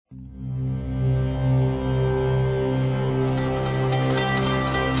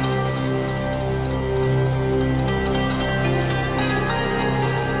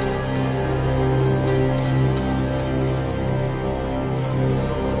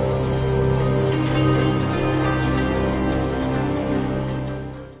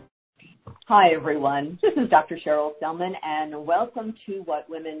Hi, everyone. This is Dr. Cheryl Selman, and welcome to What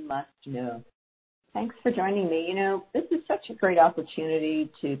Women Must Know. Thanks for joining me. You know, this is such a great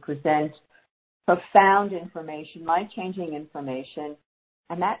opportunity to present profound information, life-changing information,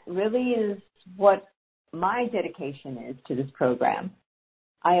 and that really is what my dedication is to this program.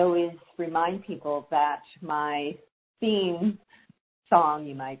 I always remind people that my theme song,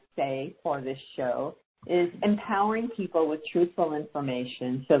 you might say, for this show is empowering people with truthful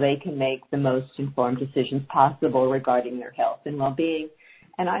information so they can make the most informed decisions possible regarding their health and well-being.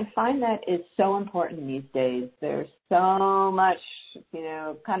 And I find that is so important these days. There's so much,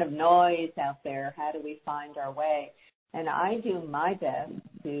 kind of noise out there. How do we find our way? And I do my best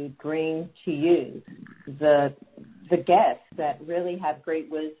to bring to you the guests that really have great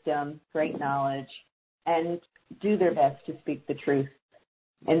wisdom, great knowledge, and do their best to speak the truth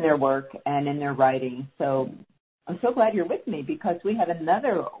in their work and in their writing. So I'm so glad you're with me because we have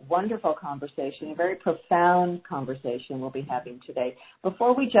another wonderful conversation, a very profound conversation we'll be having today.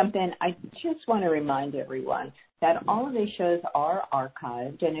 Before we jump in, I just want to remind everyone that all of these shows are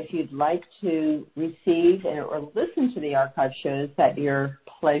archived, and if you'd like to receive or listen to the archived shows at your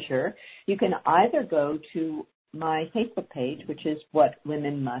pleasure, you can either go to my Facebook page, which is What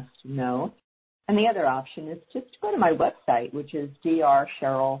Women Must Know, and the other option is just to go to my website, which is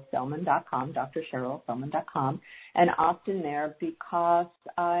drcherylselman.com, drcherylselman.com, and opt in there because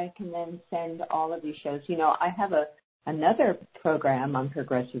I can then send all of these shows. You know, I have another program on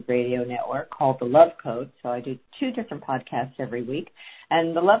Progressive Radio Network called The Love Code, so I do 2 different podcasts every week,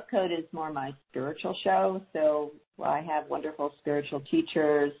 and The Love Code is more my spiritual show, so I have wonderful spiritual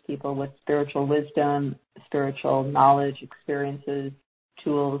teachers, people with spiritual wisdom, spiritual knowledge, experiences,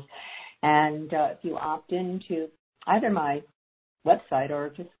 tools. And if you opt into either my website or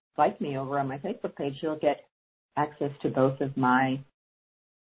just like me over on my Facebook page, you'll get access to both of my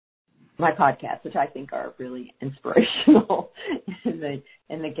podcasts, which I think are really inspirational in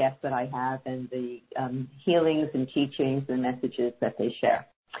the guests that I have and the healings and teachings and messages that they share.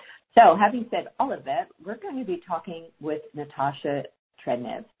 So having said all of that, we're going to be talking with Natasha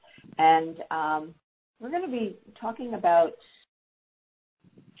Trednev. And we're going to be talking about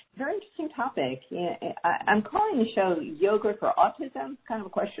very interesting topic. I'm calling the show Yogurt for Autism, kind of a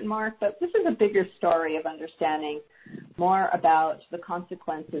question mark, but this is a bigger story of understanding more about the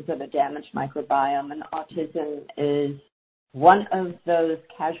consequences of a damaged microbiome, and autism is one of those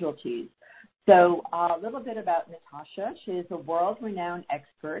casualties. So a little bit about Natasha. She is a world-renowned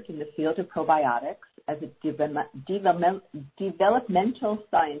expert in the field of probiotics as a developmental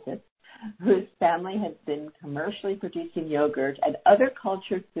scientist whose family has been commercially producing yogurt and other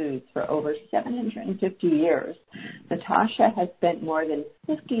cultured foods for over 750 years. Natasha has spent more than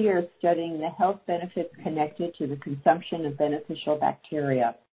 50 years studying the health benefits connected to the consumption of beneficial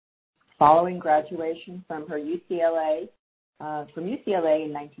bacteria. Following graduation from UCLA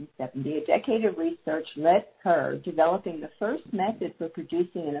in 1970, a decade of research led her developing the first method for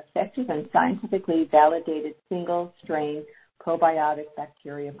producing an effective and scientifically validated single-strain probiotic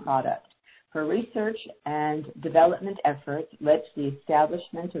bacteria product. Her research and development efforts led to the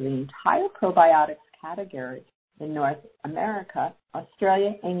establishment of the entire probiotics category in North America,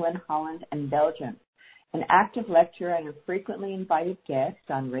 Australia, England, Holland, and Belgium. An active lecturer and a frequently invited guest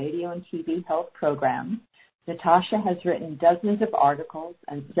on radio and TV health programs, Natasha has written dozens of articles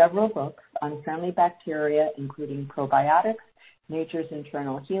and several books on friendly bacteria, including Probiotics, Nature's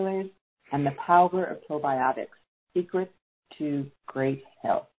Internal Healers, and The Power of Probiotics, Secrets to Great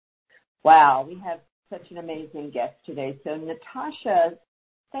Health. Wow, we have such an amazing guest today. So Natasha,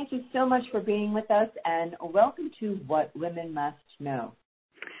 thank you so much for being with us, and welcome to What Women Must Know.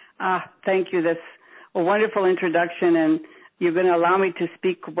 Thank you. That's a wonderful introduction, and you're going to allow me to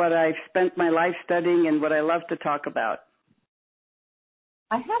speak what I've spent my life studying and what I love to talk about.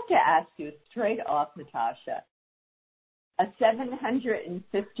 I have to ask you straight off, Natasha, a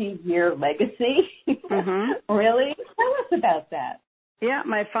 750-year legacy? Mm-hmm. Really? Tell us about that. Yeah,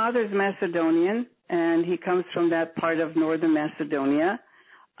 my father's Macedonian, and he comes from that part of northern Macedonia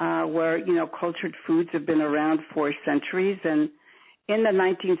where, cultured foods have been around for centuries. And in the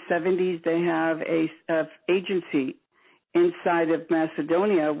 1970s, they have a agency inside of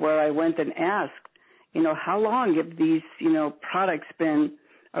Macedonia where I went and asked, how long have these, products been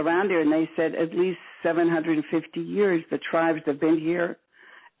around here? And they said at least 750 years the tribes have been here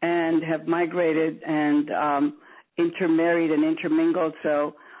and have migrated and intermarried and intermingled.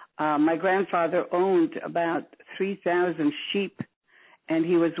 So my grandfather owned about 3,000 sheep, and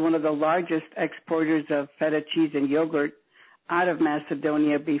he was one of the largest exporters of feta cheese and yogurt out of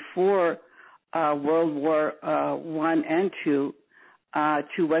Macedonia before World War I and II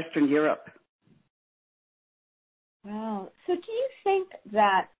to Western Europe. Wow. So do you think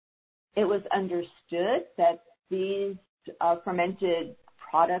that it was understood that these fermented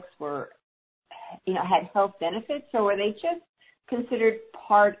products were, had health benefits, or were they just considered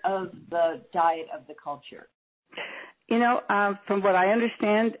part of the diet of the culture? From what I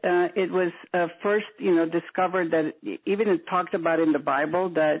understand, it was first, discovered that even it talked about in the Bible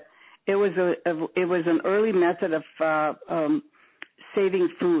that it was an early method of saving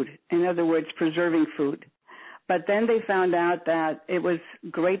food. In other words, preserving food. But then they found out that it was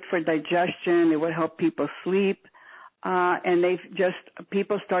great for digestion. It would help people sleep, and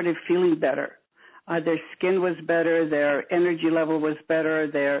people started feeling better. Their skin was better, their energy level was better,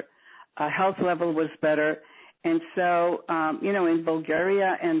 their health level was better. And so, in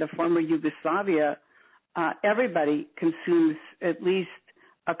Bulgaria and the former Yugoslavia, everybody consumes at least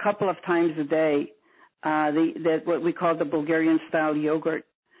a couple of times a day what we call the Bulgarian-style yogurt.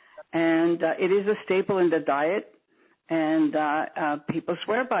 And it is a staple in the diet, and people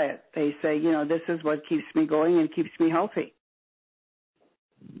swear by it. They say, this is what keeps me going and keeps me healthy.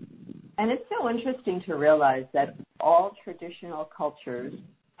 And it's so interesting to realize that all traditional cultures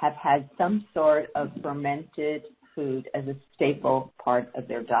have had some sort of fermented food as a staple part of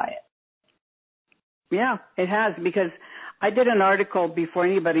their diet. Yeah, it has, because I did an article before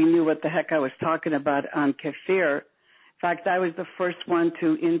anybody knew what the heck I was talking about on kefir. In fact, I was the first one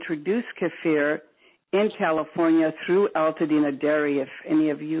to introduce kefir in California through Altadena Dairy, if any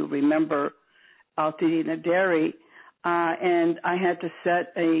of you remember Altadena Dairy. And I had to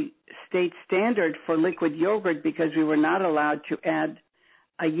set a state standard for liquid yogurt because we were not allowed to add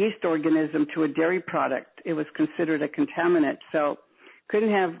a yeast organism to a dairy product. It was considered a contaminant. So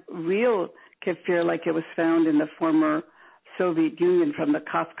couldn't have real kefir like it was found in the former Soviet Union from the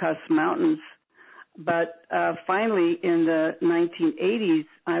Kafkas Mountains. But finally, in the 1980s,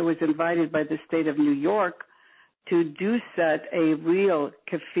 I was invited by the state of New York to set a real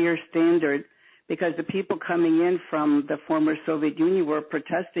kefir standard because the people coming in from the former Soviet Union were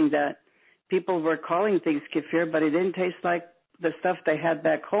protesting that people were calling things kefir, but it didn't taste like the stuff they had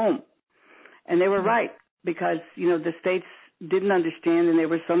back home. And they were right, because, the states didn't understand and they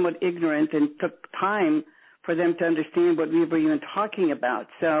were somewhat ignorant, and took time for them to understand what we were even talking about.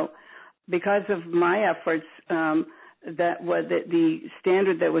 So because of my efforts, the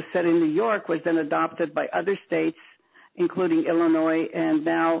standard that was set in New York was then adopted by other states, including Illinois, and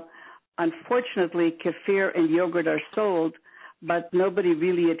now, unfortunately, kefir and yogurt are sold, but nobody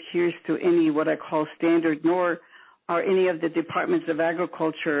really adheres to any what I call standard, nor are any of the departments of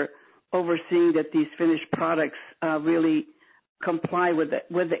agriculture overseeing that these finished products really comply with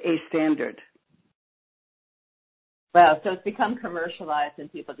the A standard. Well, so it's become commercialized and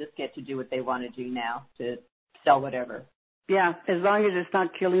people just get to do what they want to do now, to sell whatever. Yeah, as long as it's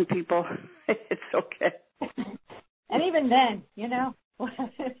not killing people, it's okay. And even then,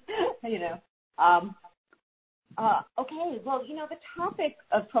 okay, well, the topic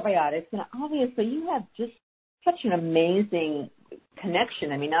of probiotics, and obviously you have just such an amazing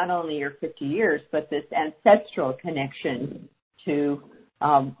connection. I mean, not only your 50 years, but this ancestral connection to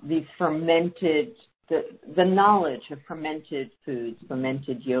the fermented, the knowledge of fermented foods,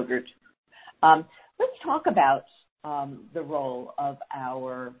 fermented yogurt. Let's talk about the role of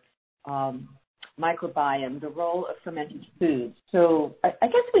our microbiome, the role of fermented foods. So I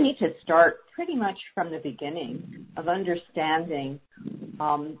guess we need to start pretty much from the beginning of understanding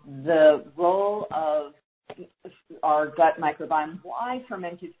the role of our gut microbiome, why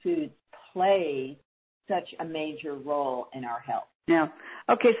fermented foods play such a major role in our health. Yeah.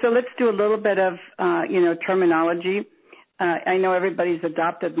 Okay, so let's do a little bit of, terminology. I know everybody's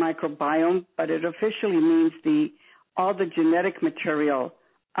adopted microbiome, but it officially means all the genetic material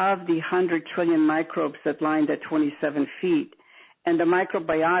of the 100 trillion microbes that line the 27 feet. And the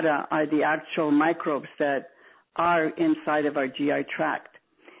microbiota are the actual microbes that are inside of our GI tract.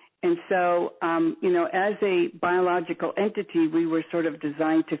 And so, as a biological entity, we were sort of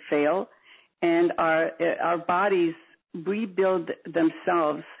designed to fail, and our bodies rebuild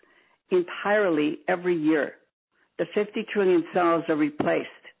themselves entirely every year. The 50 trillion cells are replaced.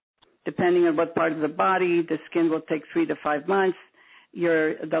 Depending on what part of the body, the skin will take 3 to 5 months,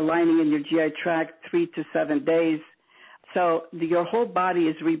 the lining in your GI tract 3 to 7 days. So your whole body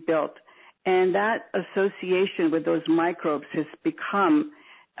is rebuilt. And that association with those microbes has become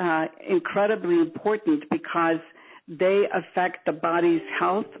incredibly important because they affect the body's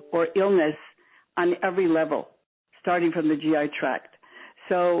health or illness on every level, starting from the GI tract.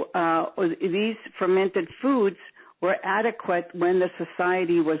 So these fermented foods were adequate when the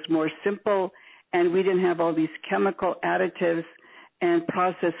society was more simple and we didn't have all these chemical additives and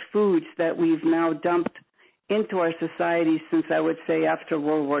processed foods that we've now dumped into our society since, I would say, after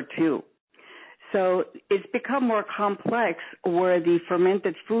World War II. So it's become more complex, where the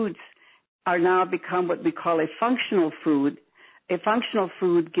fermented foods are now become what we call a functional food. A functional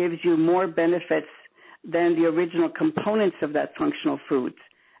food gives you more benefits than the original components of that functional food,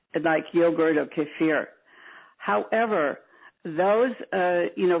 like yogurt or kefir. However, those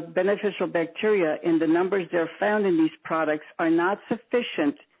beneficial bacteria in the numbers they're found in these products are not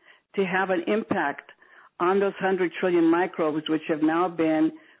sufficient to have an impact on those 100 trillion microbes, which have now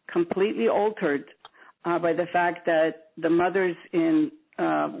been completely altered by the fact that the mothers in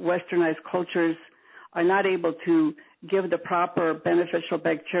westernized cultures are not able to give the proper beneficial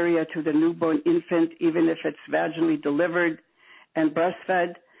bacteria to the newborn infant, even if it's vaginally delivered and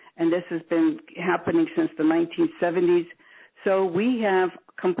breastfed. And this has been happening since the 1970s. So we have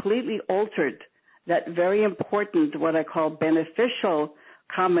completely altered that very important, what I call beneficial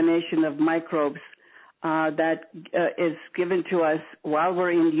combination of microbes that is given to us while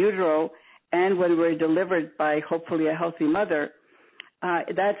we're in utero and when we're delivered by hopefully a healthy mother.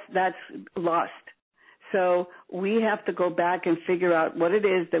 That's lost. So we have to go back and figure out what it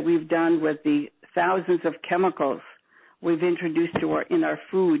is that we've done with the thousands of chemicals we've introduced in our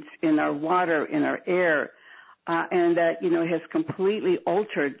foods, in our water, in our air, and that, has completely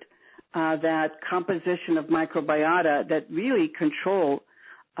altered that composition of microbiota that really control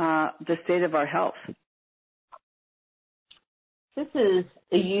the state of our health. This is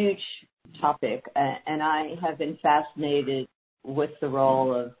a huge topic, and I have been fascinated with the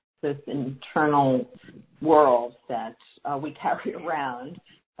role of this internal world that we carry around,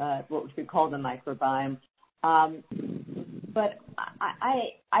 what we call the microbiome. But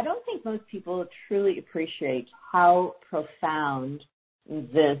I don't think most people truly appreciate how profound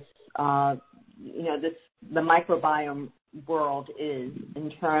the microbiome world is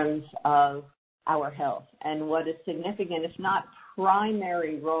in terms of our health, and what a significant, if not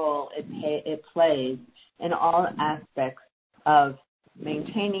primary, role it plays in all aspects of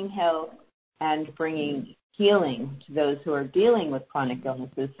maintaining health and bringing healing to those who are dealing with chronic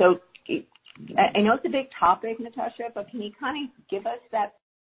illnesses. So I know it's a big topic, Natasha, but can you kind of give us that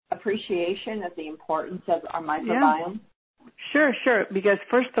appreciation of the importance of our microbiome? Yeah. Sure. Because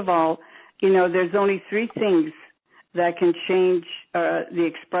first of all, there's only three things that can change the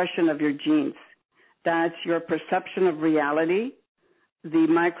expression of your genes. That's your perception of reality, the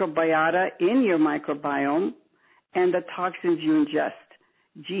microbiota in your microbiome, and the toxins you ingest.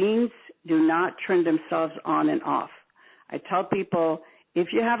 Genes do not turn themselves on and off. I tell people,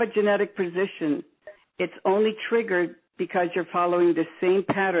 if you have a genetic position, it's only triggered because you're following the same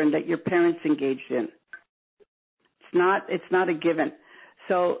pattern that your parents engaged in. It's not a given.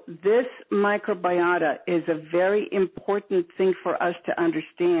 So this microbiota is a very important thing for us to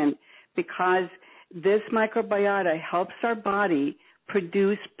understand, because this microbiota helps our body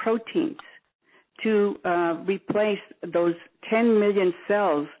produce proteins to replace those 10 million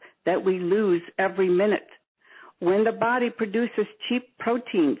cells that we lose every minute. When the body produces cheap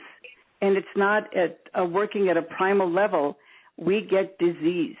proteins and it's not working at a primal level, we get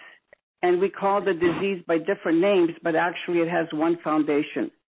disease. And we call the disease by different names, but actually it has one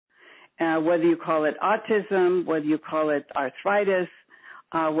foundation. Whether you call it autism, whether you call it arthritis,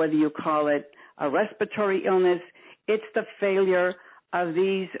 whether you call it a respiratory illness, it's the failure of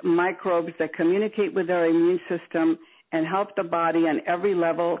these microbes that communicate with our immune system and help the body on every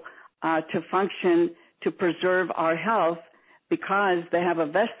level to function, to preserve our health, because they have a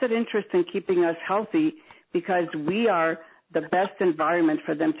vested interest in keeping us healthy, because we are the best environment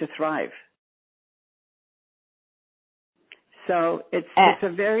for them to thrive. So it's a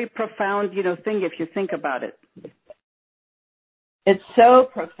very profound, thing if you think about it. It's so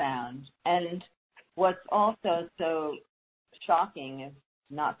profound. And what's also so shocking, if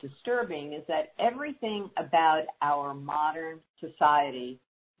not disturbing, is that everything about our modern society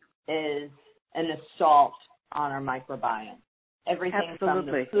is an assault on our microbiome. Everything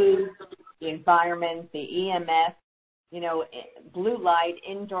Absolutely. From the food, the environment, the EMF, blue light,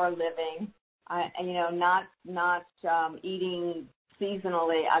 indoor living, not eating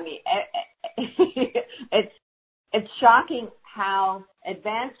seasonally. I mean, it's shocking how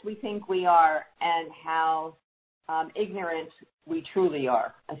advanced we think we are and how ignorant we truly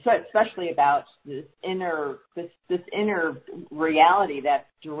are, especially about this inner reality that's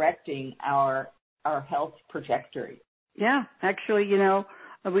directing our health trajectory. Yeah, actually,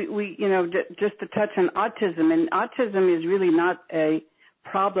 we just to touch on autism, and autism is really not a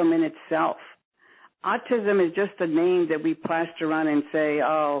problem in itself. Autism is just a name that we plaster on and say,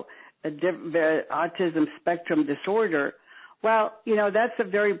 the autism spectrum disorder. Well, that's a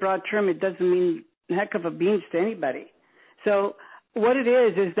very broad term. It doesn't mean heck of a beans to anybody. So what it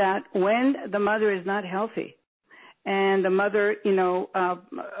is that when the mother is not healthy and the mother,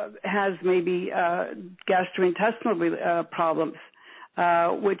 has maybe gastrointestinal problems,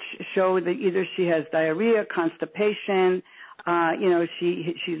 which show that either she has diarrhea, constipation,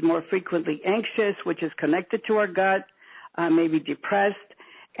 she's more frequently anxious, which is connected to our gut, maybe depressed.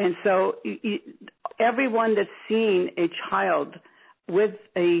 And so everyone that's seen a child with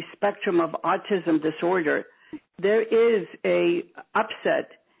a spectrum of autism disorder, there is a upset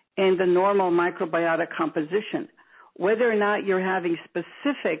in the normal microbiota composition. Whether or not you're having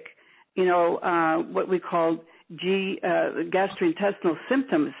specific, what we call gastrointestinal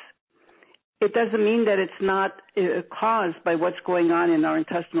symptoms, it doesn't mean that it's not caused by what's going on in our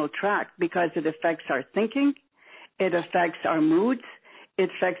intestinal tract, because it affects our thinking, it affects our moods, it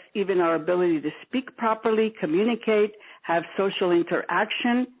affects even our ability to speak properly, communicate, have social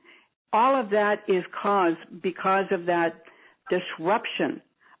interaction. All of that is caused because of that disruption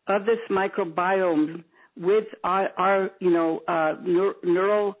of this microbiome with our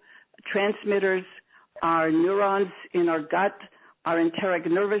neural transmitters, our neurons in our gut, our enteric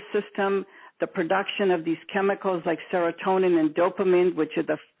nervous system, the production of these chemicals like serotonin and dopamine, which are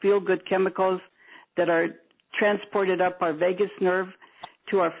the feel-good chemicals that are transported up our vagus nerve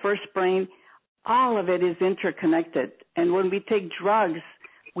to our first brain. All of it is interconnected. And when we take drugs,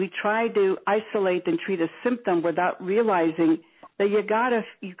 we try to isolate and treat a symptom without realizing that you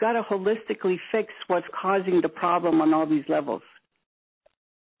gotta holistically fix what's causing the problem on all these levels.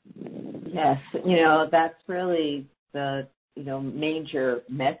 Yes, that's really the major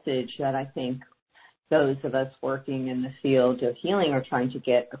message that I think those of us working in the field of healing are trying to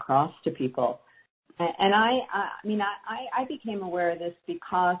get across to people. And I became aware of this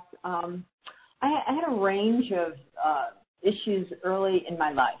because I had a range of issues early in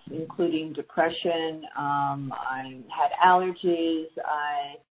my life, including depression. I had allergies.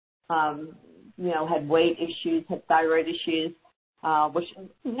 I, had weight issues, had thyroid issues, which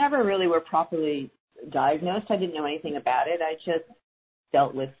never really were properly diagnosed. I didn't know anything about it. I just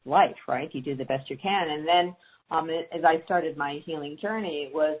dealt with life, right? You do the best you can. And then as I started my healing journey,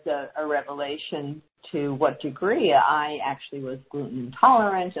 it was a revelation to what degree I actually was gluten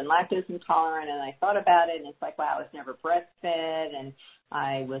intolerant and lactose intolerant, and I thought about it, and it's like, wow, I was never breastfed, and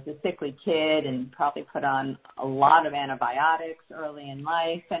I was a sickly kid and probably put on a lot of antibiotics early in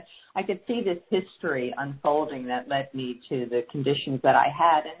life, and I could see this history unfolding that led me to the conditions that I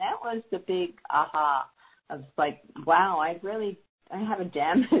had, and that was the big aha of like, wow, I have a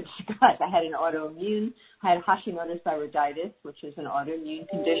damaged gut. I had I had Hashimoto's thyroiditis, which is an autoimmune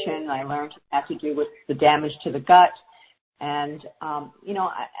condition. I learned it had to do with the damage to the gut. And,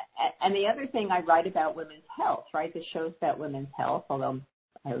 and the other thing I write about women's health, right? This shows about women's health, although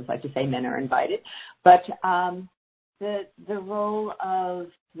I always like to say men are invited. But the role of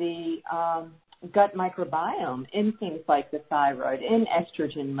the gut microbiome in things like the thyroid, in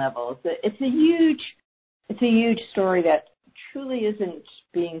estrogen levels, it's a huge story that truly isn't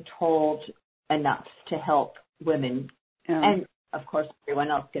being told enough to help women and, of course, everyone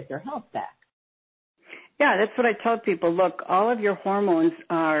else get their health back. Yeah, that's what I tell people. Look, all of your hormones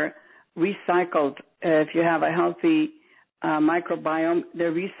are recycled. If you have a healthy microbiome,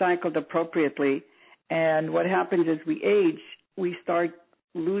 they're recycled appropriately. And what happens is we age, we start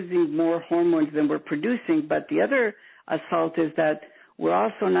losing more hormones than we're producing. But the other assault is that we're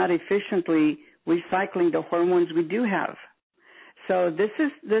also not efficiently recycling the hormones we do have. So this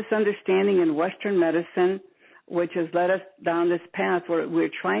is this understanding in Western medicine, which has led us down this path where we're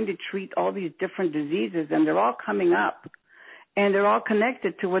trying to treat all these different diseases, and they're all coming up, and they're all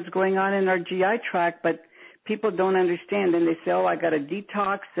connected to what's going on in our GI tract, but people don't understand. And they say, oh, I got a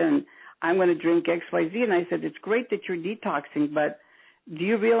detox, and I'm going to drink XYZ. And I said, it's great that you're detoxing, but do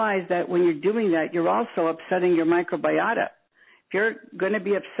you realize that when you're doing that, you're also upsetting your microbiota? If you're going to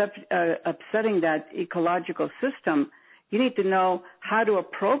be upsetting that ecological system, you need to know how to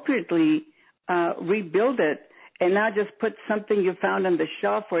appropriately rebuild it and not just put something you found on the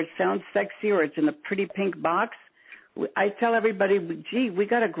shelf where it sounds sexy or it's in a pretty pink box. I tell everybody, gee, we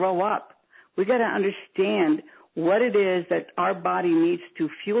got to grow up. We got to understand what it is that our body needs to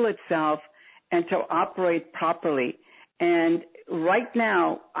fuel itself and to operate properly. And right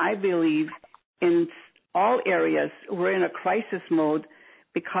now, I believe in all areas, we're in a crisis mode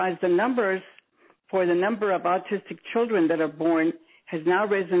because the numbers for the number of autistic children that are born has now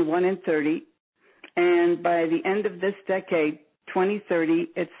risen 1 in 30. And by the end of this decade, 2030,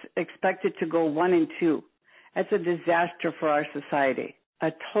 it's expected to go 1 in 2. That's a disaster for our society,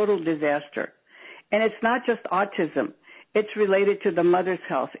 a total disaster. And it's not just autism. It's related to the mother's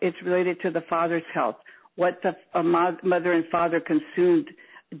health. It's related to the father's health, what the mother and father consumed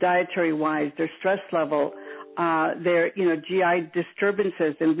dietary-wise, their stress level, their, GI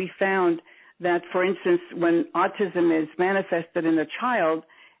disturbances. And we found that, for instance, when autism is manifested in a child,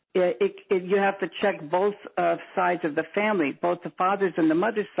 you have to check both sides of the family, both the father's and the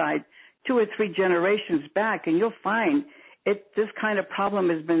mother's side, 2 or 3 generations back, and you'll find this kind of problem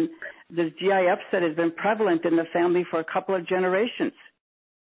this GI upset has been prevalent in the family for a couple of generations.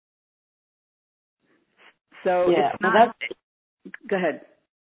 So yeah, go ahead.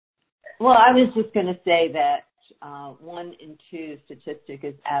 Well, I was just going to say that 1 in 2 statistic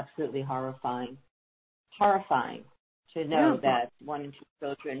is absolutely horrifying. Horrifying to know that 1 in 2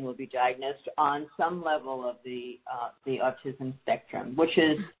 children will be diagnosed on some level of the autism spectrum, which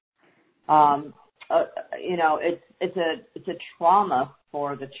is, it's a trauma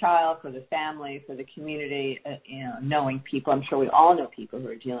for the child, for the family, for the community. Knowing people, I'm sure we all know people who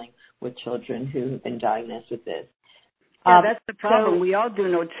are dealing with children who have been diagnosed with this. Yeah, that's the problem. We all do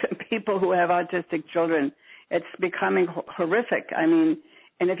know people who have autistic children. It's becoming horrific. I mean,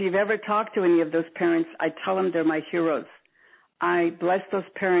 and if you've ever talked to any of those parents, I tell them they're my heroes. I bless those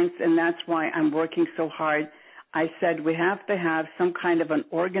parents, and that's why I'm working so hard. I said we have to have some kind of an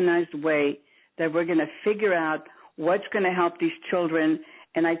organized way that we're going to figure out what's going to help these children.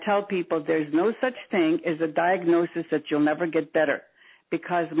 And I tell people there's no such thing as a diagnosis that you'll never get better.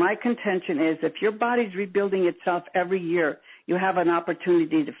 Because my contention is if your body's rebuilding itself every year, you have an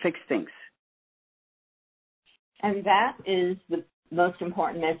opportunity to fix things. And that is the most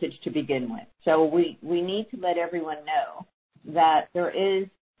important message to begin with. So we need to let everyone know that there is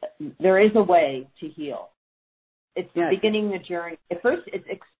a way to heal. It's beginning the journey. At first, it's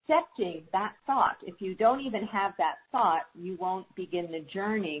accepting that thought. If you don't even have that thought, you won't begin the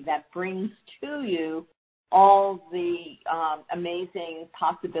journey that brings to you all the amazing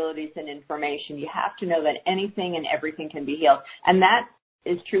possibilities and information. You have to know that anything and everything can be healed. And that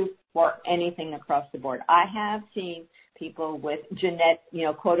is true for anything across the board. I have seen people with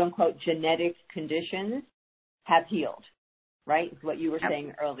quote unquote genetic conditions have healed, right? Is what you were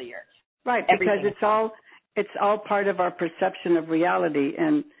saying earlier. Right, because it's all part of our perception of reality.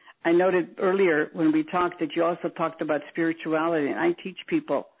 And I noted earlier when we talked that you also talked about spirituality. And I teach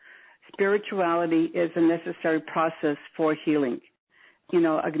people spirituality is a necessary process for healing.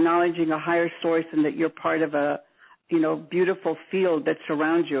 Acknowledging a higher source and that you're part of a, beautiful field that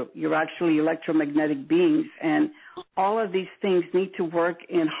surrounds you. You're actually electromagnetic beings. And all of these things need to work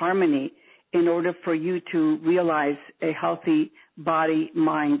in harmony in order for you to realize a healthy body,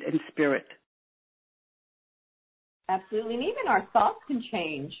 mind, and spirit. Absolutely. And even our thoughts can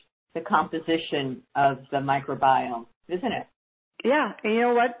change the composition of the microbiome, isn't it? Yeah. And you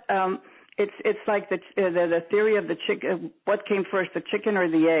know what? It's like the theory of the chicken, what came first, the chicken or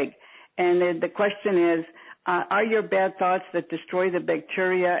the egg? And the question is, are your bad thoughts that destroy the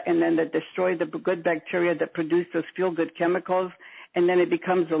bacteria and then that destroy the good bacteria that produce those feel-good chemicals, and then it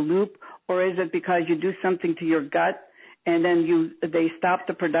becomes a loop? Or is it because you do something to your gut and then they stop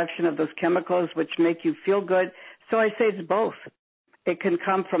the production of those chemicals which make you feel good? So I say it's both. It can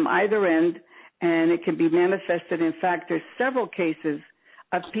come from either end, and it can be manifested. In fact, there's several cases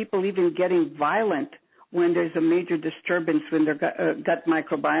of people even getting violent when there's a major disturbance in their gut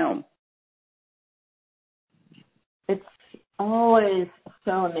microbiome. It's always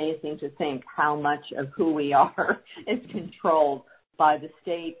so amazing to think how much of who we are is controlled by the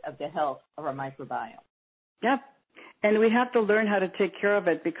state of the health of our microbiome. Yep. And we have to learn how to take care of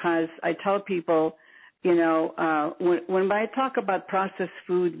it, because I tell people, when I talk about processed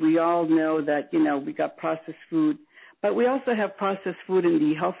food, we all know that, we got processed food, but we also have processed food in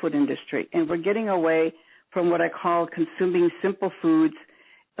the health food industry. And we're getting away from what I call consuming simple foods,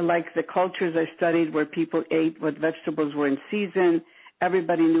 like the cultures I studied where people ate what vegetables were in season.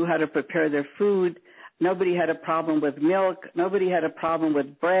 Everybody knew how to prepare their food. Nobody had a problem with milk. Nobody had a problem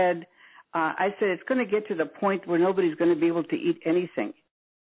with bread. I said it's going to get to the point where nobody's going to be able to eat anything.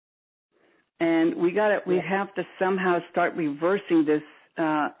 And we have to somehow start reversing this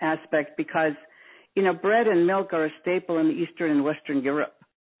aspect, because, bread and milk are a staple in the Eastern and Western Europe,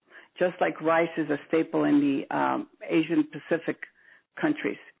 just like rice is a staple in the Asian Pacific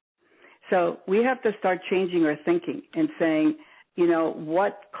countries. So we have to start changing our thinking and saying,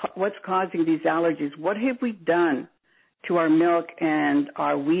 what's causing these allergies? What have we done to our milk and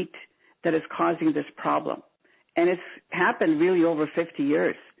our wheat that is causing this problem? And it's happened really over 50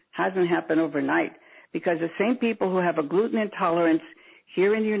 years. Hasn't happened overnight, because the same people who have a gluten intolerance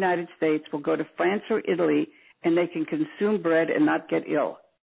here in the United States will go to France or Italy and they can consume bread and not get ill.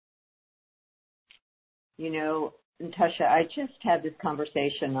 Natasha, I just had this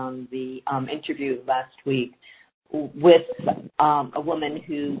conversation on the interview last week with a woman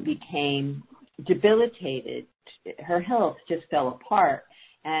who became debilitated. Her health just fell apart.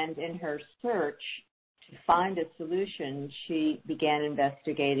 And in her search to find a solution, she began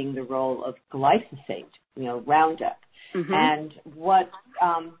investigating the role of glyphosate, Roundup. Mm-hmm. And what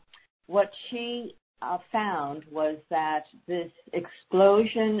she found was that this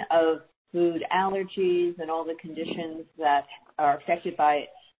explosion of food allergies and all the conditions that are affected by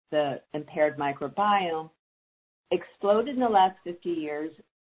the impaired microbiome exploded in the last 50 years,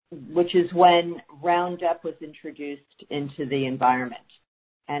 which is when Roundup was introduced into the environment.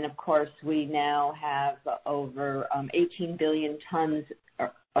 And, of course, we now have over 18 billion tons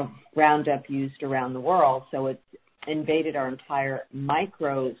of Roundup used around the world, so it's invaded our entire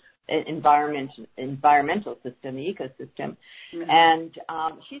environmental system, the ecosystem. Mm-hmm. And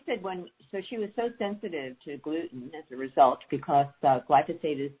she said she was so sensitive to gluten as a result because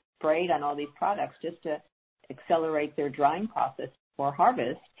glyphosate is sprayed on all these products just to accelerate their drying process for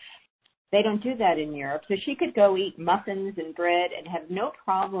harvest. They don't do that in Europe. So she could go eat muffins and bread and have no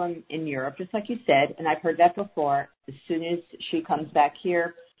problem in Europe, just like you said, and I've heard that before. As soon as she comes back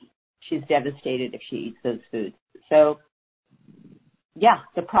here, she's devastated if she eats those foods. So, yeah,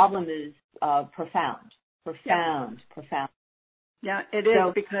 the problem is profound. Yeah, it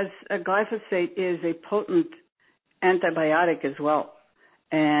is because glyphosate is a potent antibiotic as well.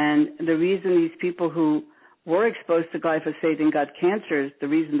 And the reason these people who were exposed to glyphosate and got cancers, the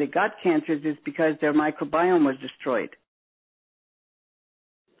reason they got cancers is because their microbiome was destroyed.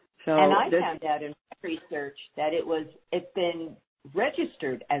 So and I found out in my research that it's been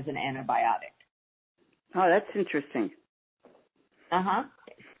registered as an antibiotic. Oh, that's interesting. Uh-huh.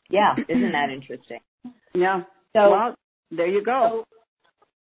 Yeah, isn't that interesting? Yeah. Well, there you go.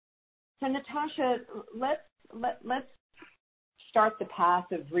 So Natasha, let's start the path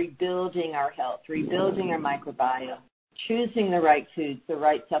of rebuilding our health, rebuilding our microbiome, choosing the right foods, the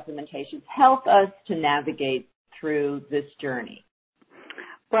right supplementations. Help us to navigate through this journey.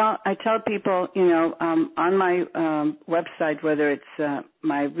 Well, I tell people, on my website, whether it's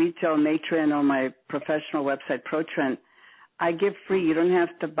my retail Natren or my professional website ProTrend, I give free, you don't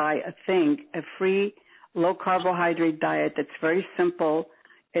have to buy a thing, a free low carbohydrate diet that's very simple.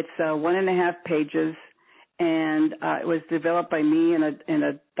 It's 1.5 pages. And it was developed by me and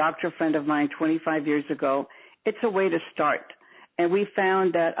a doctor friend of mine 25 years ago. It's a way to start. And we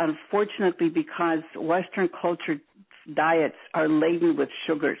found that, unfortunately, because Western culture diets are laden with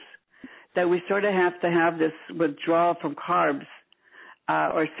sugars, that we sort of have to have this withdrawal from carbs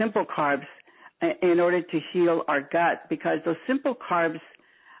or simple carbs in order to heal our gut, because those simple carbs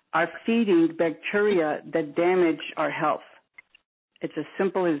are feeding bacteria that damage our health. It's as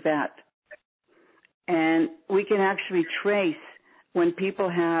simple as that. And we can actually trace when people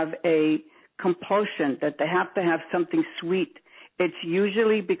have a compulsion that they have to have something sweet. It's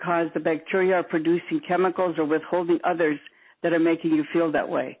usually because the bacteria are producing chemicals or withholding others that are making you feel that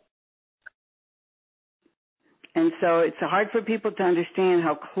way. And so it's hard for people to understand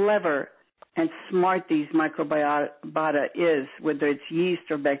how clever and smart these microbiota is, whether it's yeast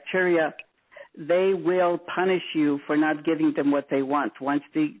or bacteria. They will punish you for not giving them what they want once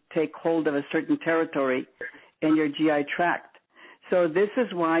they take hold of a certain territory in your GI tract. So this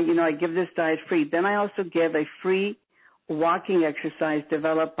is why, I give this diet free. Then I also give a free walking exercise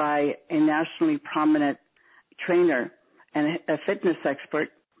developed by a nationally prominent trainer and a fitness expert.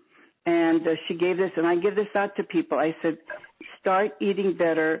 And she gave this, and I give this out to people. I said, start eating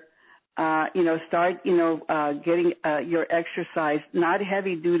better, start, getting your exercise, not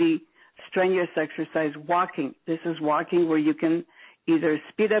heavy duty, strenuous exercise, walking. This is walking where you can either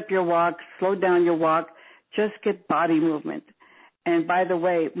speed up your walk, slow down your walk, just get body movement. And by the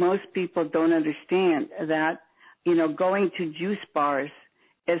way, most people don't understand that, going to juice bars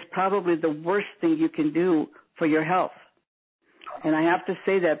is probably the worst thing you can do for your health. And I have to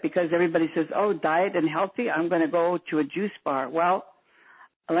say that because everybody says, oh, diet and healthy, I'm going to go to a juice bar. Well,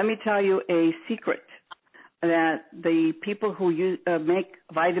 let me tell you a secret. That the people who make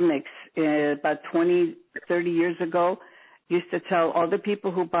Vitamix about 20, 30 years ago used to tell all the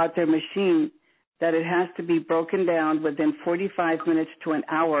people who bought their machine that it has to be broken down within 45 minutes to an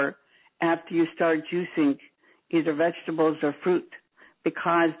hour after you start juicing either vegetables or fruit,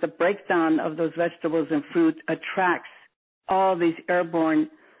 because the breakdown of those vegetables and fruit attracts all these airborne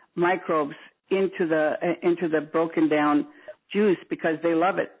microbes into the broken down juice because they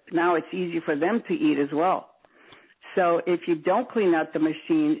love it. Now it's easy for them to eat as well. So if you don't clean out the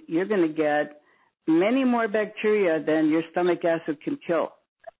machine, you're going to get many more bacteria than your stomach acid can kill.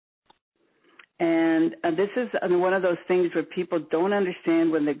 And this is one of those things where people don't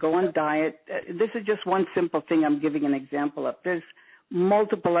understand when they go on diet. This is just one simple thing I'm giving an example of. There's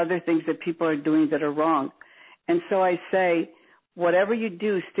multiple other things that people are doing that are wrong. And so I say, whatever you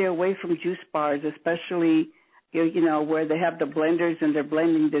do, stay away from juice bars, especially, where they have the blenders and they're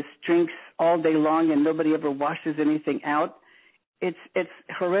blending these drinks all day long and nobody ever washes anything out. It's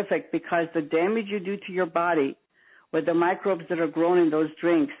horrific because the damage you do to your body with the microbes that are grown in those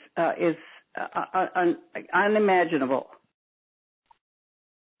drinks is unimaginable.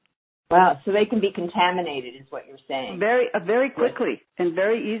 Wow, so they can be contaminated is what you're saying. Very quickly and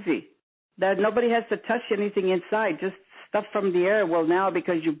very easy. That nobody has to touch anything inside, just stuff from the air. Well, now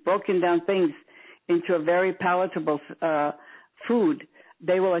because you've broken down things into a very palatable food,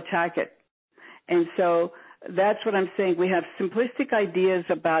 they will attack it. And so that's what I'm saying. We have simplistic ideas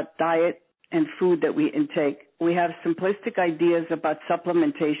about diet and food that we intake. We have simplistic ideas about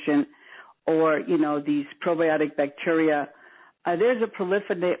supplementation or, these probiotic bacteria. There's a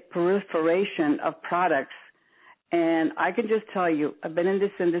proliferation of products. And I can just tell you, I've been in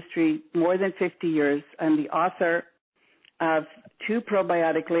this industry more than 50 years. I'm the author of 2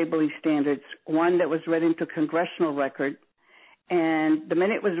 probiotic labeling standards, one that was read into congressional record. And the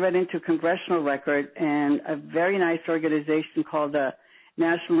minute it was read into congressional record, and a very nice organization called the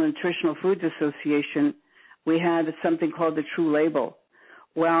National Nutritional Foods Association, we had something called the True Label.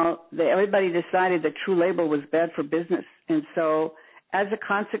 Well, everybody decided that True Label was bad for business. And so as a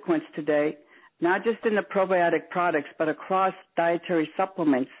consequence today, not just in the probiotic products, but across dietary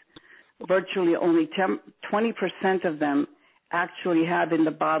supplements, virtually only 20% of them actually have in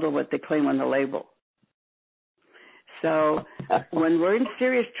the bottle what they claim on the label. So when we're in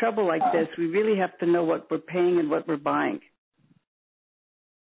serious trouble like this, we really have to know what we're paying and what we're buying.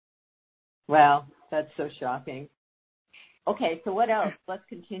 Wow, that's so shocking. Okay, so what else? Let's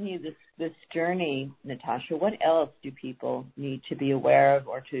continue this journey, Natasha. What else do people need to be aware of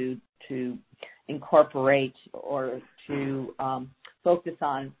or to incorporate or to focus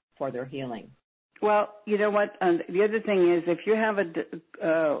on for their healing? Well, you know what? The other thing is if you have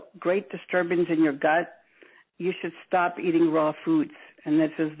a great disturbance in your gut, you should stop eating raw foods. And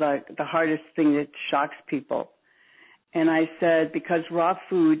this is like the hardest thing that shocks people. And I said, because raw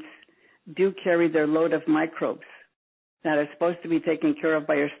foods do carry their load of microbes that are supposed to be taken care of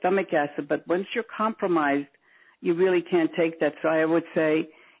by your stomach acid, but once you're compromised, you really can't take that. So I would say,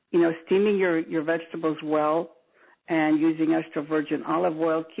 steaming your vegetables well and using extra virgin olive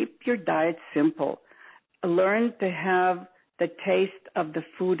oil. Keep your diet simple. Learn to have the taste of the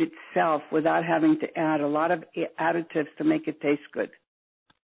food itself without having to add a lot of additives to make it taste good.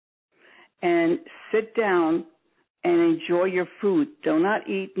 And sit down and enjoy your food. Do not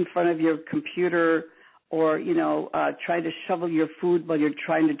eat in front of your computer or, try to shovel your food while you're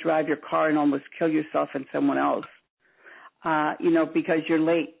trying to drive your car and almost kill yourself and someone else, because you're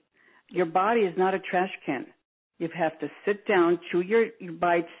late. Your body is not a trash can. You have to sit down, chew your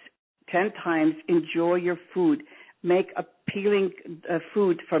bites 10 times, enjoy your food. Make appealing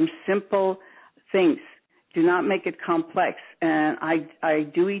food from simple things. Do not make it complex. And I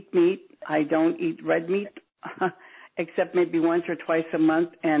do eat meat. I don't eat red meat, except maybe once or twice a month.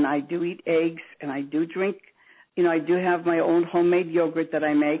 And I do eat eggs, and I do drink. I do have my own homemade yogurt that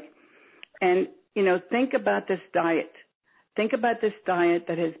I make. And, think about this diet. Think about this diet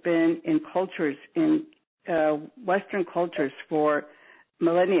that has been in cultures, in Western cultures for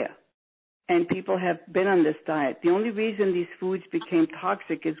millennia. And people have been on this diet. The only reason these foods became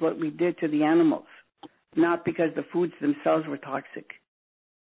toxic is what we did to the animals, not because the foods themselves were toxic.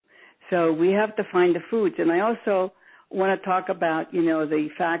 So we have to find the foods. And I also want to talk about, the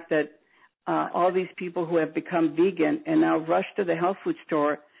fact that all these people who have become vegan and now rush to the health food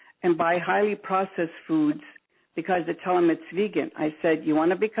store and buy highly processed foods because they tell them it's vegan. I said, you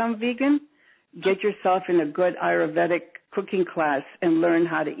want to become vegan? Get yourself in a good Ayurvedic cooking class and learn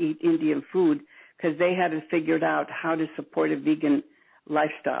how to eat Indian food because they hadn't figured out how to support a vegan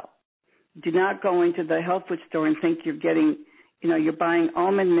lifestyle. Do not go into the health food store and think you're getting, you're buying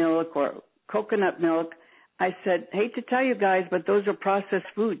almond milk or coconut milk. I said, hate to tell you guys, but those are processed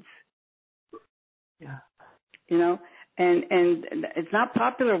foods. Yeah. And it's not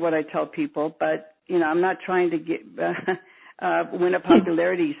popular what I tell people, but, I'm not trying to get win a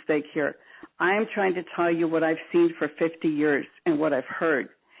popularity stake here. I am trying to tell you what I've seen for 50 years and what I've heard.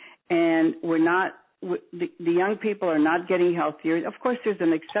 And the young people are not getting healthier. Of course, there's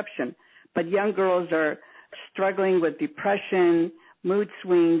an exception, but young girls are struggling with depression, mood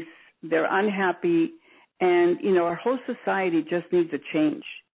swings. They're unhappy. And, our whole society just needs a change.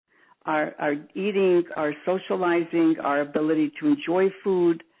 Our eating, our socializing, our ability to enjoy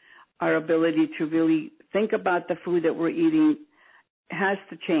food, our ability to really think about the food that we're eating has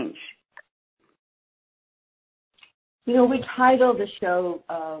to change. You know, we titled the show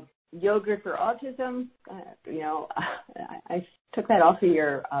Yogurt for Autism. I took that off of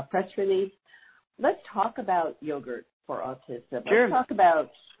your press release. Let's talk about yogurt for autism. Sure.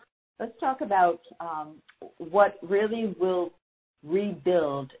 Let's talk about what really will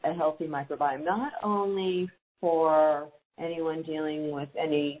rebuild a healthy microbiome, not only for anyone dealing with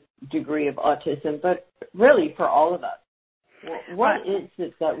any degree of autism, but really for all of us. What is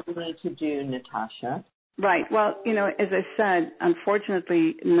it that we need to do, Natasha? Right. Well, you know, as I said,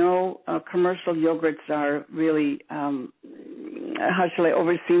 unfortunately, no commercial yogurts are really,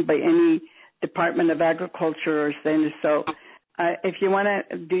 overseen by any Department of Agriculture or things. So if you want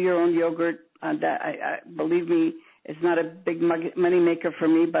to do your own yogurt, believe me, it's not a big money maker for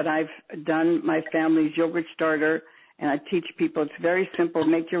me, but I've done my family's yogurt starter, and I teach people it's very simple.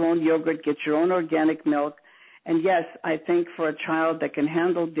 Make your own yogurt, get your own organic milk. And yes, I think for a child that can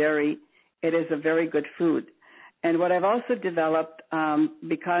handle dairy, it is a very good food. And what I've also developed,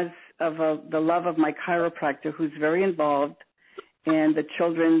 because of the love of my chiropractor, who's very involved in the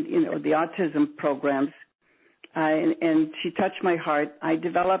children, you know, the autism programs, and she touched my heart, I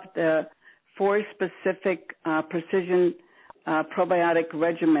developed 4 specific precision probiotic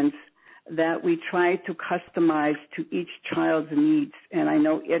regimens that we try to customize to each child's needs. And I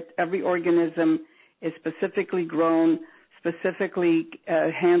know every organism is specifically grown, specifically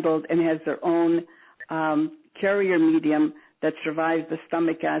handled, and has their own carrier medium that survives the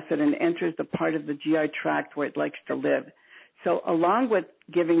stomach acid and enters the part of the GI tract where it likes to live. So along with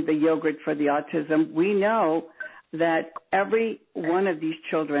giving the yogurt for the autism, we know that every one of these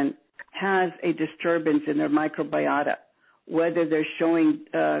children has a disturbance in their microbiota. Whether they're showing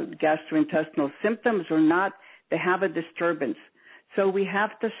gastrointestinal symptoms or not, they have a disturbance. So we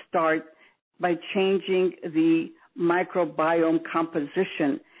have to start by changing the microbiome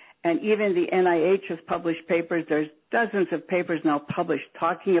composition. And even the NIH has published papers. There's dozens of papers now published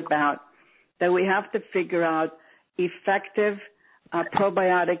talking about that we have to figure out effective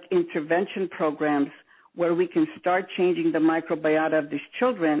probiotic intervention programs where we can start changing the microbiota of these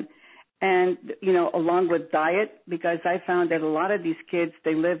children. And, you know, along with diet, because I found that a lot of these kids,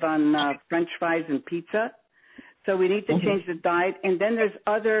 they live on French fries and pizza. So we need to change the diet. And then there's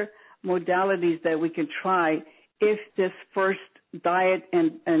other modalities that we can try if this first diet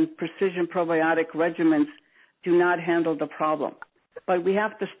and precision probiotic regimens do not handle the problem. But we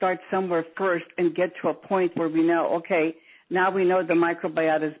have to start somewhere first and get to a point where we know, okay, now we know the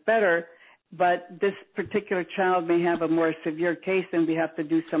microbiota is better, but this particular child may have a more severe case and we have to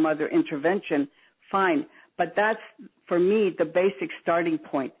do some other intervention. Fine. But that's, for me, the basic starting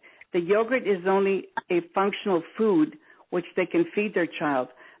point. The yogurt is only a functional food which they can feed their child,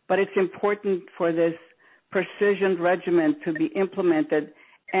 but it's important for this precision regimen to be implemented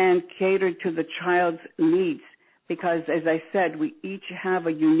and cater to the child's needs because, as I said, we each have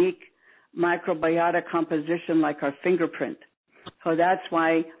a unique microbiota composition like our fingerprint. So that's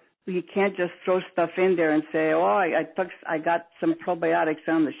why you can't just throw stuff in there and say, oh, I got some probiotics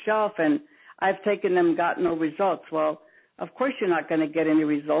on the shelf and I've taken them, got no results. Well, of course you're not going to get any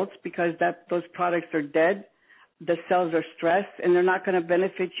results because those products are dead, the cells are stressed, and they're not going to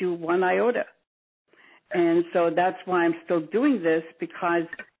benefit you one iota. And so that's why I'm still doing this because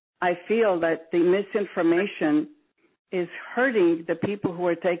I feel that the misinformation is hurting the people who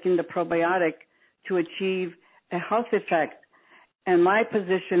are taking the probiotic to achieve a health effect. And my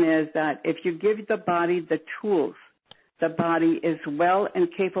position is that if you give the body the tools, the body is well and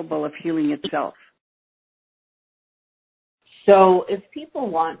capable of healing itself. So if people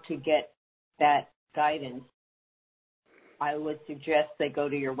want to get that guidance, I would suggest they go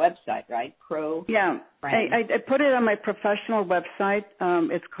to your website, right? Yeah, I put it on my professional website.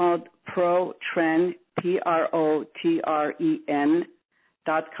 It's called ProTren, PROTREN.com,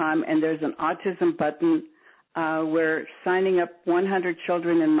 and there's an autism button. We're signing up 100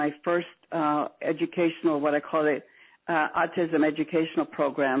 children in my first educational, what I call it, autism educational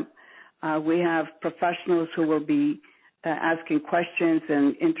program. We have professionals who will be asking questions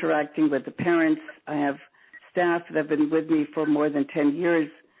and interacting with the parents. I have staff that have been with me for more than 10 years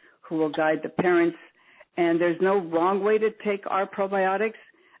who will guide the parents. And there's no wrong way to take our probiotics.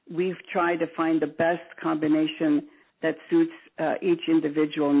 We've tried to find the best combination that suits each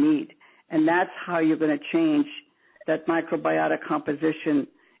individual need. And that's how you're going to change that microbiota composition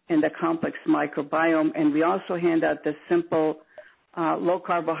in the complex microbiome. And we also hand out the simple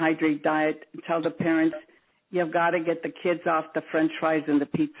low-carbohydrate diet and tell the parents, you've got to get the kids off the French fries and the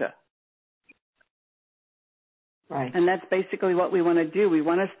pizza. Right. And that's basically what we want to do. We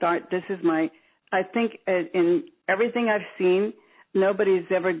want to start. I think in everything I've seen, nobody's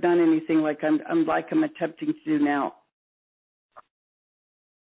ever done anything like I'm attempting to do now.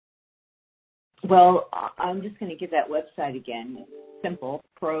 Well, I'm just going to give that website again. It's simple,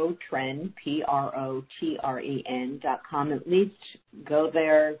 ProTren, PROTREN.com. At least go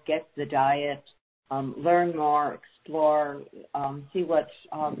there, get the diet, learn more, explore, see what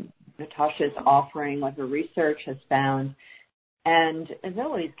Natasha's offering, what her research has found. And as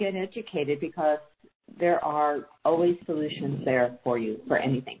always, get educated because there are always solutions there for you for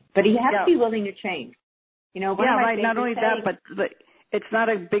anything. But you have to be willing to change. You know, right. Not only that, but it's not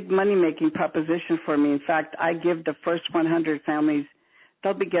a big money-making proposition for me. In fact, I give the first 100 families,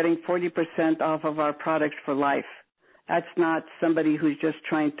 they'll be getting 40% off of our products for life. That's not somebody who's just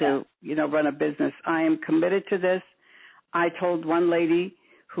trying to, run a business. I am committed to this. I told one lady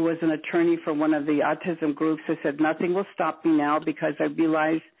who was an attorney for one of the autism groups, I said, nothing will stop me now because I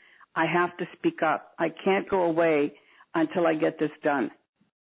realize I have to speak up. I can't go away until I get this done.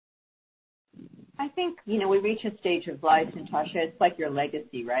 I think, we reach a stage of life, Natasha, it's like your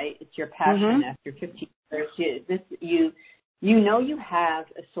legacy, right? It's your passion. After 50 years. You have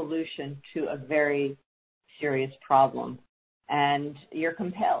a solution to a very serious problem, and you're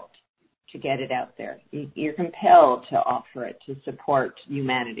compelled to get it out there. You're compelled to offer it to support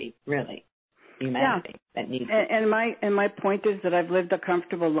humanity, really. Humanity that needs it. And my point is that I've lived a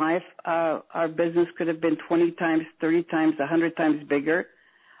comfortable life. Our business could have been 20 times, 30 times, 100 times bigger.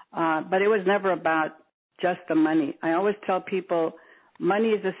 But it was never about just the money. I always tell people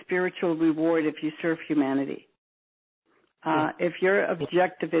money is a spiritual reward if you serve humanity. If your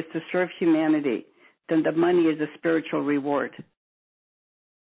objective is to serve humanity, then the money is a spiritual reward.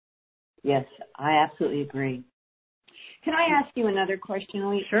 Yes, I absolutely agree. Can I ask you another question?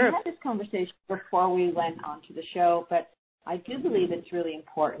 Sure. We had this conversation before we went on to the show, but I do believe it's really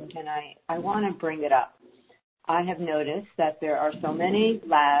important, and I want to bring it up. I have noticed that there are so many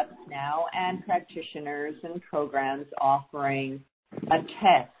labs now and practitioners and programs offering a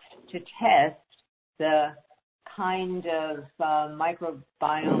test to test the kind of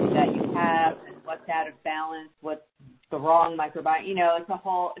microbiome that you have and what's out of balance, what's the wrong microbiome. It's a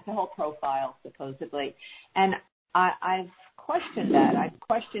whole profile, supposedly. And I've questioned that. I've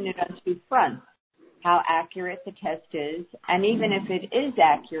questioned it on two fronts, how accurate the test is, and even if it is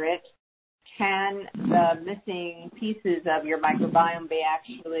accurate, can the missing pieces of your microbiome be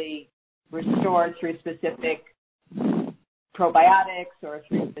actually restored through specific probiotics or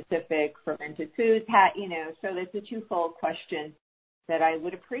through specific fermented foods? So there's a twofold question that I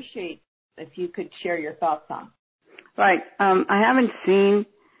would appreciate if you could share your thoughts on. Right. I haven't seen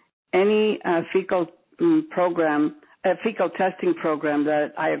any fecal testing program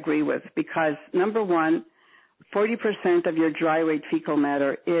that I agree with because, number one, 40% of your dry weight fecal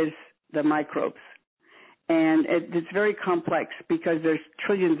matter is the microbes. And it's very complex because there's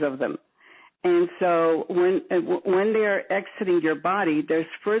trillions of them. And so when they're exiting your body, there's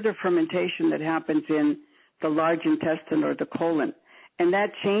further fermentation that happens in the large intestine or the colon, and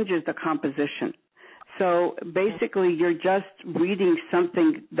that changes the composition. So basically, you're just reading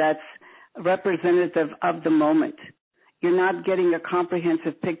something that's representative of the moment. You're not getting a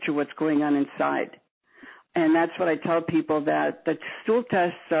comprehensive picture of what's going on inside. And that's what I tell people, that the stool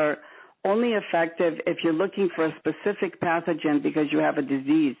tests are only effective if you're looking for a specific pathogen because you have a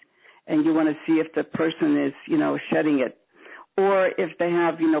disease and you want to see if the person is, shedding it, or if they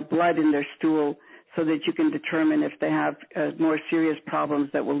have, blood in their stool so that you can determine if they have more serious problems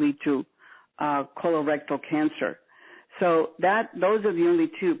that will lead to colorectal cancer. So those are the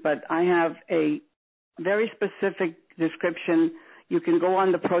only two, but I have a very specific description. You can go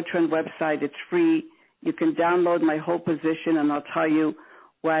on the ProTren website. It's free. You can download my whole position, and I'll tell you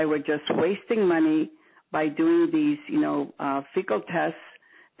why we're just wasting money by doing these, fecal tests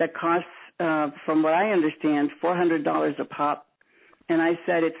that cost, from what I understand, $400 a pop. And I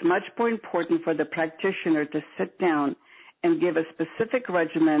said it's much more important for the practitioner to sit down and give a specific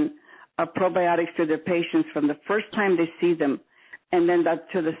regimen of probiotics to their patients from the first time they see them and then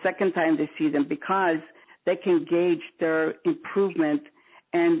to the second time they see them, because they can gauge their improvement.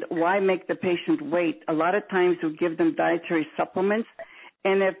 And why make the patient wait? A lot of times we give them dietary supplements,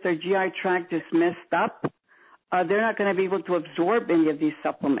 and if their GI tract is messed up, they're not going to be able to absorb any of these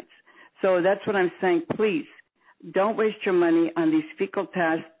supplements. So that's what I'm saying. Please, don't waste your money on these fecal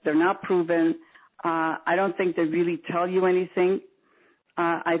tests. They're not proven. I don't think they really tell you anything.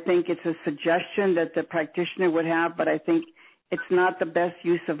 I think it's a suggestion that the practitioner would have, but I think it's not the best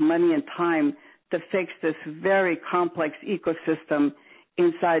use of money and time to fix this very complex ecosystem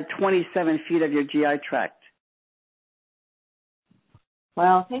inside 27 feet of your GI tract.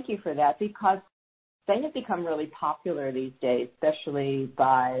 Well, thank you for that, because they have become really popular these days, especially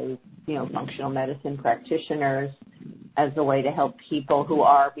by, functional medicine practitioners, as a way to help people who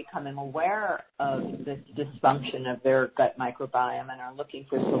are becoming aware of this dysfunction of their gut microbiome and are looking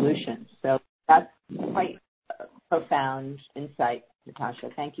for solutions. So that's quite profound insight, Natasha.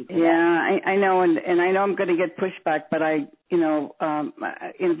 Thank you for that. Yeah, I know, and I know I'm going to get pushback, but I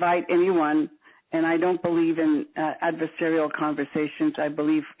invite anyone, and I don't believe in adversarial conversations. I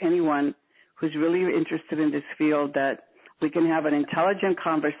believe anyone who's really interested in this field, that we can have an intelligent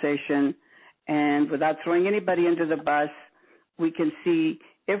conversation, and without throwing anybody under the bus, we can see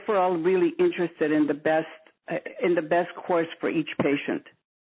if we're all really interested in the best course for each patient.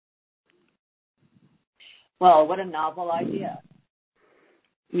 Well, what a novel idea.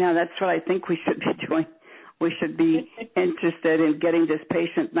 Yeah, that's what I think we should be doing. We should be interested in getting this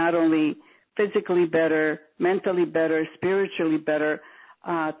patient not only physically better, mentally better, spiritually better.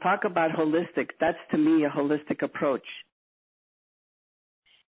 Talk about holistic. That's, to me, a holistic approach.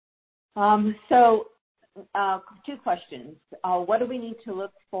 So, two questions. What do we need to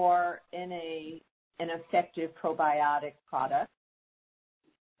look for in an effective probiotic product?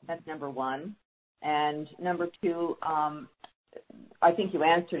 That's number one. And number two, I think you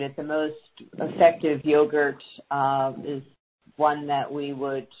answered it. The most effective yogurt is one that we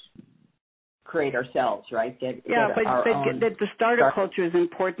would create ourselves, right? But the starter culture is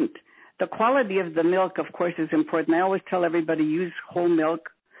important. The quality of the milk, of course, is important. I always tell everybody use whole milk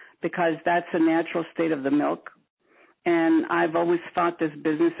because that's a natural state of the milk. And I've always fought this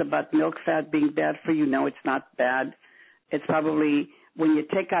business about milk fat being bad for you. No, it's not bad. It's probably when you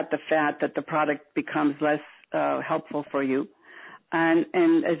take out the fat that the product becomes less helpful for you. And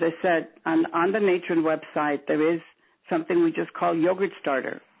as I said, on the Natren website, there is something we just call Yogurt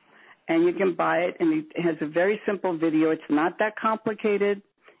Starter. And you can buy it, and it has a very simple video. It's not that complicated.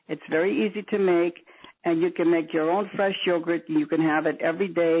 It's very easy to make, and you can make your own fresh yogurt. You can have it every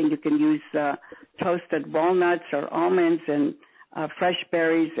day, and you can use toasted walnuts or almonds and fresh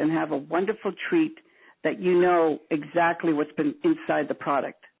berries and have a wonderful treat that you know exactly what's been inside the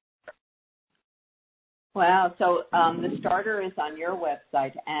product. Wow. So the starter is on your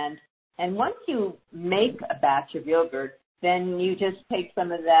website, and once you make a batch of yogurt, then you just take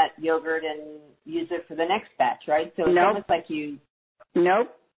some of that yogurt and use it for the next batch, right? So it's almost like you...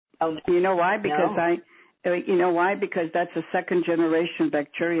 Nope. Oh, you know why? Because no. Because that's a second generation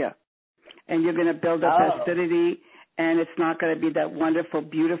bacteria. And you're going to build up acidity, and it's not going to be that wonderful,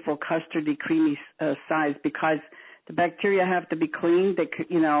 beautiful, custardy, creamy size, because the bacteria have to be cleaned.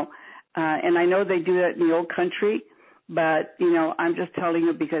 And I know they do that in the old country, but, I'm just telling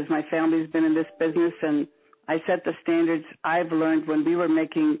you because my family's been in this business, and I set the standards. I've learned when we were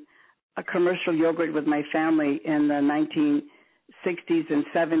making a commercial yogurt with my family in the 1960s and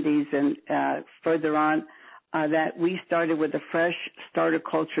 70s and further on, that we started with a fresh starter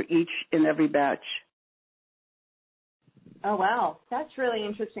culture each and every batch. Oh, wow. That's really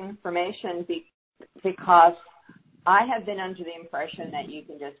interesting information because I have been under the impression that you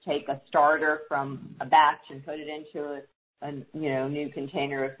can just take a starter from a batch and put it into a new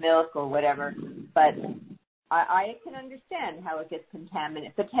container of milk or whatever, but I can understand how it gets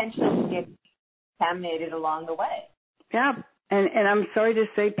potentially gets contaminated along the way. Yeah, and I'm sorry to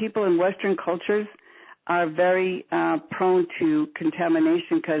say people in Western cultures are very prone to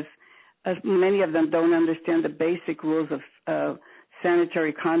contamination because many of them don't understand the basic rules of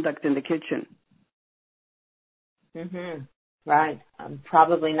sanitary conduct in the kitchen. Mm-hmm. Right.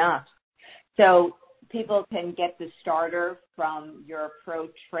 Probably not. So people can get the starter from your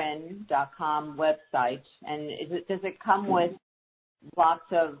protren.com website, and does it come with lots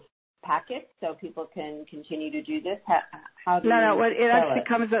of packets so people can continue to do this? How do No. It actually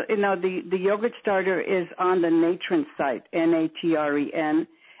comes. The yogurt starter is on the Natren site, Natren,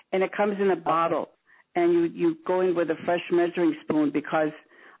 and it comes in a bottle, and you go in with a fresh measuring spoon because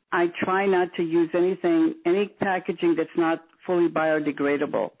I try not to use any packaging that's not fully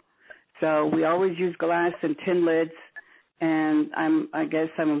biodegradable. So we always use glass and tin lids, and I guess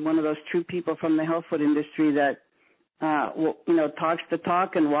I'm one of those true people from the health food industry that, talks the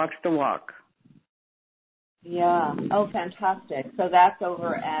talk and walks the walk. Yeah. Oh, fantastic. So that's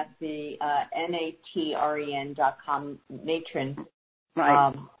over at the natren.com Natren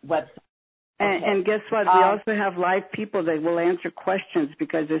website. Okay. And guess what? We also have live people that will answer questions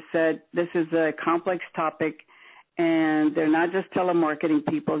because they said this is a complex topic, and they're not just telemarketing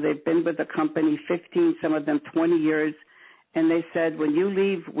people. They've been with the company 15, some of them 20 years, and they said, when you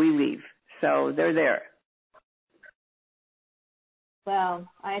leave, we leave. So they're there. Well,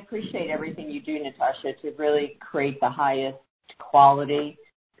 I appreciate everything you do, Natasha, to really create the highest quality,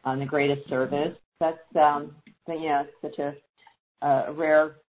 the greatest service. That's such a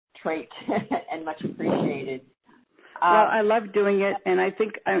rare trait and much appreciated. Well, I love doing it, and I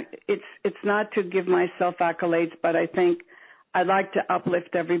think it's not to give myself accolades, but I think I'd like to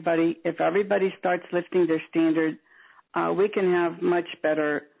uplift everybody. If everybody starts lifting their standard, we can have much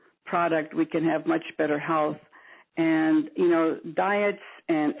better product. We can have much better health. And, diets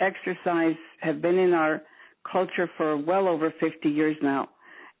and exercise have been in our culture for well over 50 years now.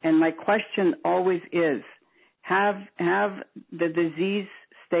 And my question always is, have the disease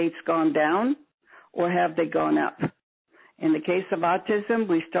states gone down or have they gone up? In the case of autism,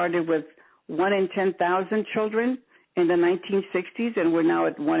 we started with 1 in 10,000 children in the 1960s, and we're now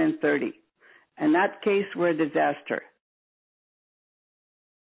at 1 in 30. In that case, we're a disaster.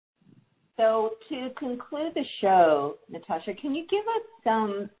 So to conclude the show, Natasha, can you give us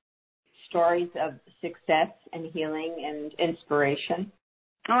some stories of success and healing and inspiration?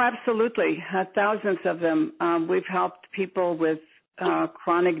 Oh, absolutely. Thousands of them. We've helped people with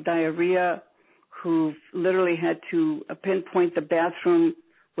chronic diarrhea who literally had to pinpoint the bathroom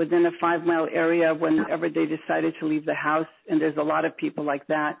within a 5-mile area whenever they decided to leave the house, and there's a lot of people like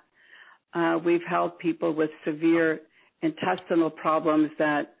that. We've helped people with severe intestinal problems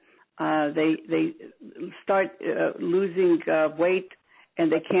that they start losing weight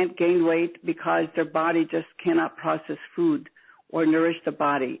and they can't gain weight because their body just cannot process food or nourish the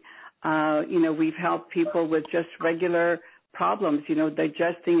body. We've helped people with just regular problems,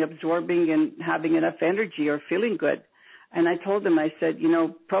 digesting, absorbing, and having enough energy or feeling good. And I told them, I said,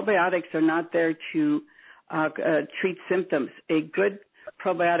 probiotics are not there to treat symptoms. A good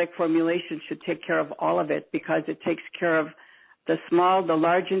probiotic formulation should take care of all of it because it takes care of the small, the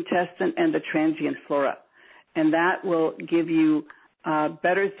large intestine, and the transient flora. And that will give you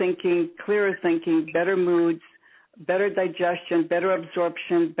better thinking, clearer thinking, better moods, better digestion, better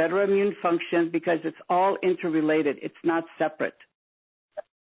absorption, better immune function, because it's all interrelated. It's not separate.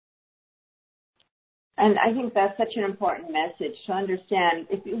 And I think that's such an important message to understand.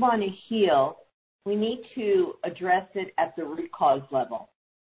 If we want to heal, we need to address it at the root cause level.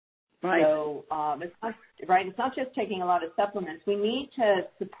 Right. So it's not just taking a lot of supplements. We need to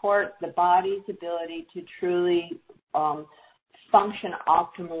support the body's ability to truly function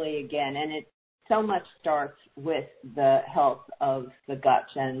optimally again. And it so much starts with the health of the gut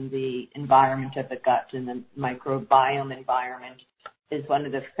and the environment of the gut, and the microbiome environment is one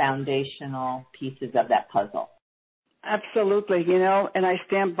of the foundational pieces of that puzzle. Absolutely, and I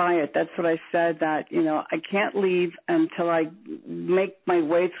stand by it. That's what I said, that, I can't leave until I make my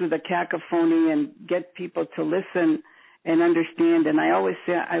way through the cacophony and get people to listen and understand. And I always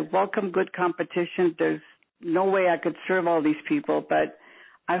say I welcome good competition. There's no way I could serve all these people, but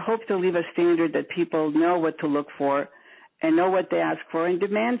I hope to leave a standard that people know what to look for and know what they ask for and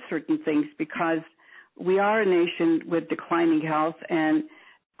demand certain things, because we are a nation with declining health, and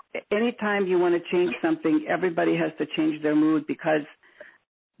anytime you want to change something, everybody has to change their mood, because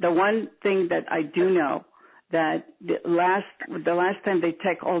the one thing that I do know, that the last time they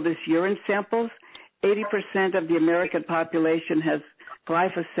took all this urine samples, 80% of the American population has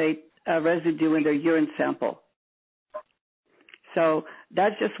glyphosate residue in their urine sample. So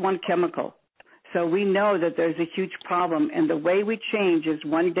that's just one chemical. So we know that there's a huge problem, and the way we change is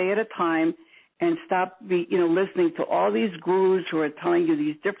one day at a time, and stop listening to all these gurus who are telling you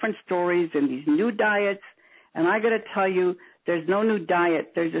these different stories and these new diets. And I got to tell you, there's no new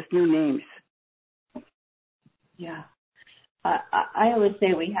diet. There's just new names. Yeah. I always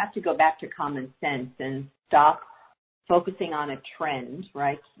say we have to go back to common sense and stop focusing on a trend,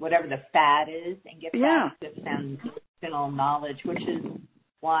 right? Whatever the fad is, and get back to foundational knowledge, which is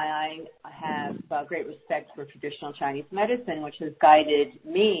why I have great respect for traditional Chinese medicine, which has guided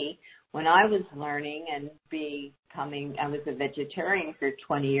me when I was learning and I was a vegetarian for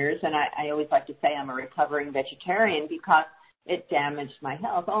 20 years, and I always like to say I'm a recovering vegetarian because it damaged my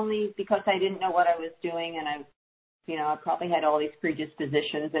health, only because I didn't know what I was doing, and I probably had all these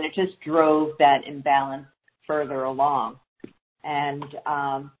predispositions, and it just drove that imbalance further along. And,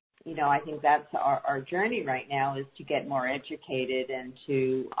 I think that's our journey right now, is to get more educated and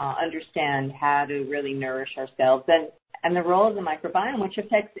to understand how to really nourish ourselves and the role of the microbiome, which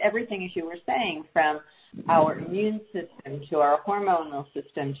affects everything, as you were saying, from our immune system to our hormonal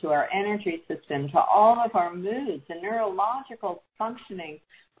system to our energy system to all of our moods and neurological functioning,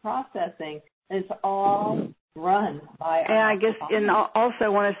 processing is all run by our I guess, and also I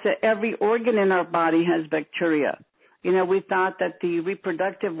want to say every organ in our body has bacteria. We thought that the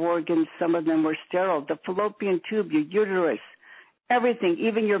reproductive organs, some of them were sterile. The fallopian tube, your uterus, everything,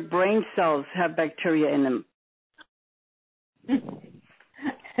 even your brain cells have bacteria in them.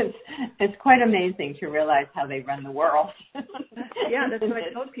 It's quite amazing to realize how they run the world. Yeah, that's what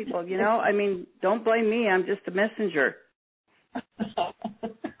I told people. I mean, don't blame me. I'm just a messenger.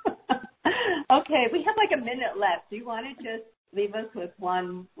 Okay, we have like a minute left. Do you want to just leave us with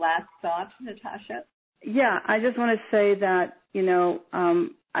one last thought, Natasha? Yeah, I just want to say that,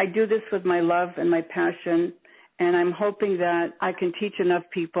 I do this with my love and my passion, and I'm hoping that I can teach enough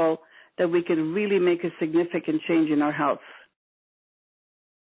people that we can really make a significant change in our health.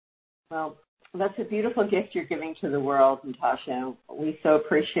 Well, that's a beautiful gift you're giving to the world, Natasha. We so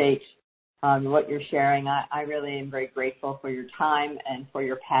appreciate what you're sharing. I really am very grateful for your time and for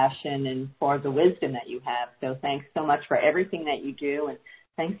your passion and for the wisdom that you have. So thanks so much for everything that you do, and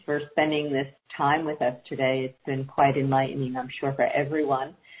thanks for spending this time with us today. It's been quite enlightening, I'm sure, for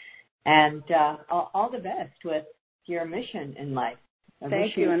everyone. And all the best with your mission in life.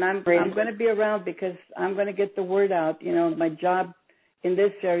 Thank you, and I'm going to be around because I'm going to get the word out. My job in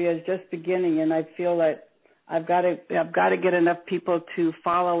this area is just beginning, and I feel that I've got to get enough people to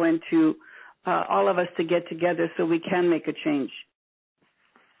follow and to all of us to get together so we can make a change.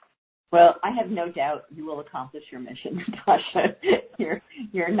 Well, I have no doubt you will accomplish your mission, Natasha.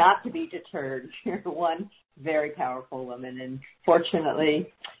 You're not to be deterred. You're one very powerful woman, and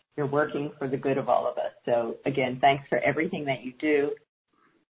fortunately, you're working for the good of all of us. So, again, thanks for everything that you do.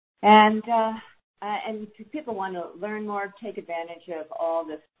 And if people want to learn more, take advantage of all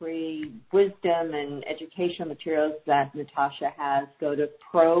the free wisdom and educational materials that Natasha has, go to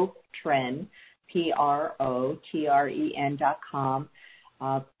ProTren, PROTREN.com.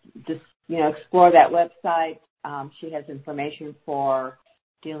 Just, explore that website. She has information for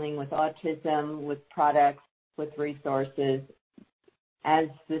dealing with autism, with products, with resources. As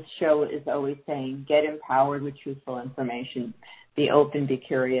this show is always saying, get empowered with truthful information. Be open, be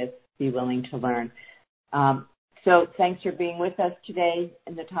curious, be willing to learn. So thanks for being with us today,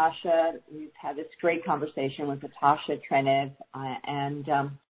 Natasha. We've had this great conversation with Natasha Trenev. And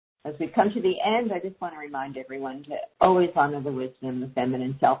as we come to the end, I just want to remind everyone to always honor the wisdom of the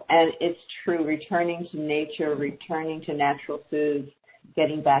feminine self. And it's true, returning to nature, returning to natural foods,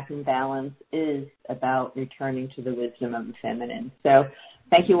 getting back in balance is about returning to the wisdom of the feminine. So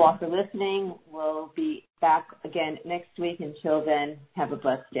thank you all for listening. We'll be back again next week. Until then, have a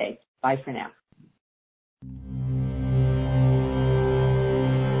blessed day. Bye for now.